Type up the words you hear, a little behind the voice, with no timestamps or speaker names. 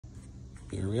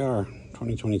Here we are,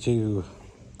 2022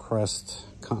 Crest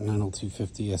Continental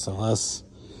 250 SLS,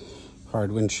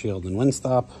 hard windshield and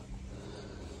windstop.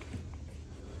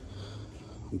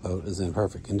 The boat is in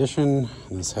perfect condition,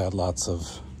 and this had lots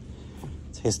of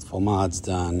tasteful mods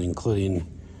done, including,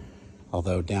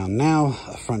 although down now,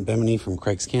 a front bimini from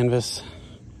Craig's Canvas,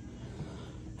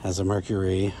 has a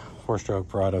Mercury 4-stroke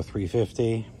Verado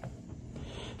 350,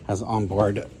 has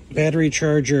onboard battery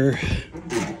charger,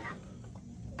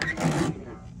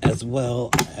 as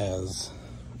well as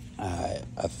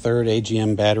a third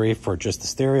AGM battery for just the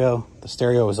stereo. The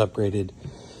stereo was upgraded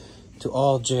to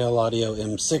all JL Audio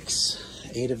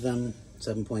M6, 8 of them,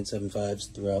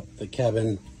 7.75s throughout the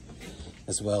cabin,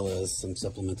 as well as some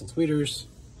supplemental tweeters.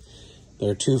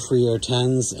 There are 2 Frio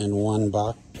 10s and one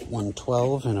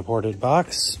 12 in a ported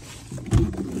box.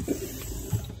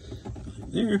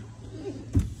 There.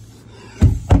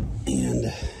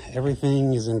 And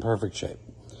everything is in perfect shape.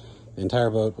 The entire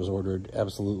boat was ordered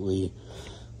absolutely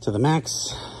to the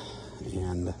max,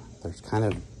 and there's kind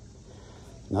of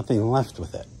nothing left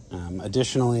with it.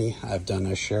 Additionally, I've done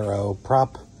a Shero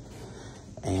prop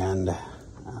and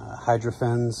hydro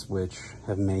fins, which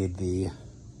have made the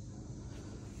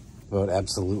boat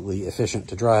absolutely efficient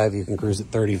to drive. You can cruise at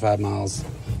 35 miles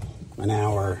an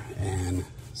hour and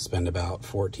spend about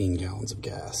 14 gallons of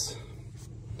gas.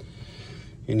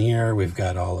 In here, we've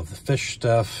got all of the fish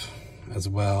stuff, as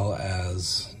well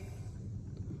as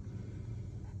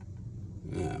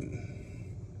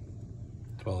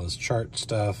chart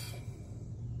stuff.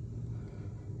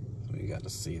 So you got to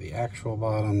see the actual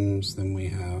bottoms. Then we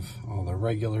have all the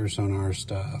regular sonar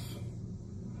stuff.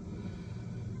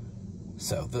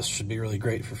 So this should be really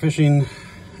great for fishing.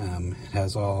 It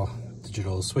has all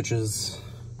digital switches.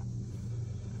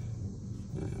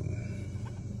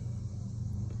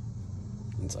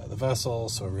 Inside the vessel,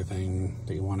 so everything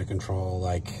that you want to control,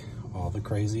 like all the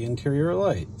crazy interior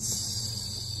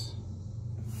lights,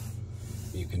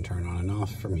 you can turn on and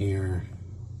off from here.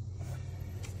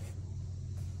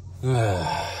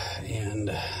 And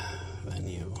then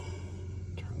you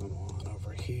turn them on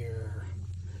over here.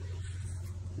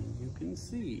 And you can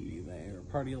see there are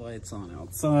party lights on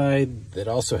outside. It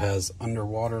also has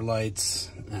underwater lights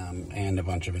and a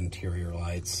bunch of interior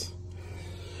lights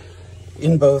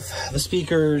in both the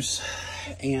speakers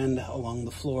and along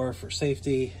the floor for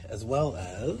safety, as well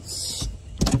as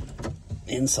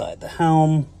inside the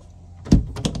helm.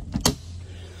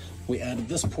 We added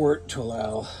this port to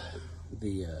allow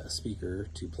the speaker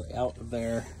to play out of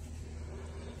there.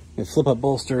 We have flip-up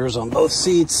bolsters on both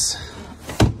seats.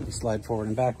 They slide forward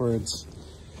and backwards.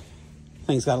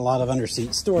 Thing's got a lot of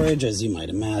under-seat storage, as you might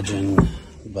imagine,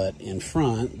 but in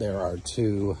front there are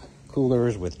 2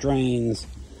 coolers with drains.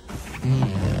 There,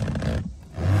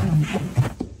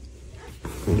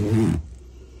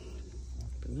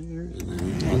 and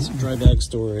then lots of dry bag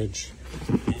storage,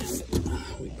 and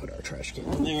we put our trash can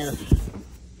in there.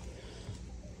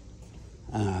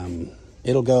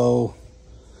 It'll go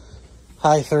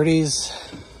high 30s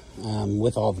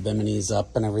with all the biminis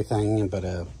up and everything, but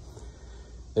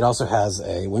it also has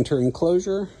a winter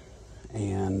enclosure,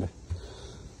 and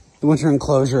the winter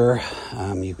enclosure,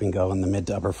 you can go in the mid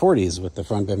to upper 40s with the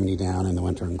front bimini down and the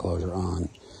winter enclosure on.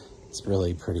 It's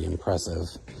really pretty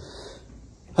impressive.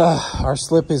 Our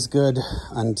slip is good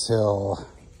until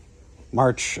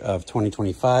March of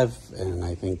 2025, and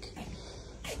I think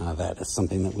that is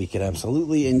something that we could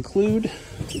absolutely include.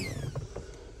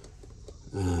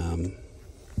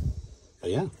 But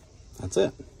yeah, that's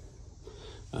it.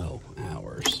 Oh,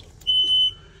 hours.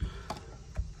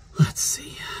 Let's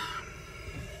see.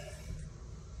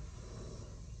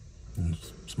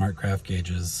 Smart craft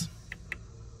gauges.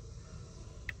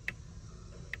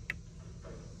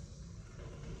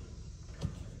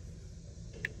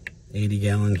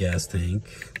 $80-gallon gas tank.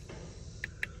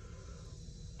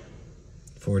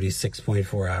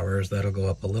 46.4 hours. That'll go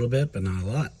up a little bit, but not a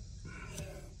lot.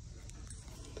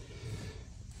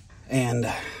 And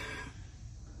I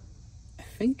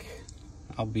think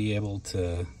I'll be able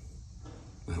to,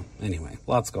 well, anyway,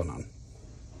 lots going on.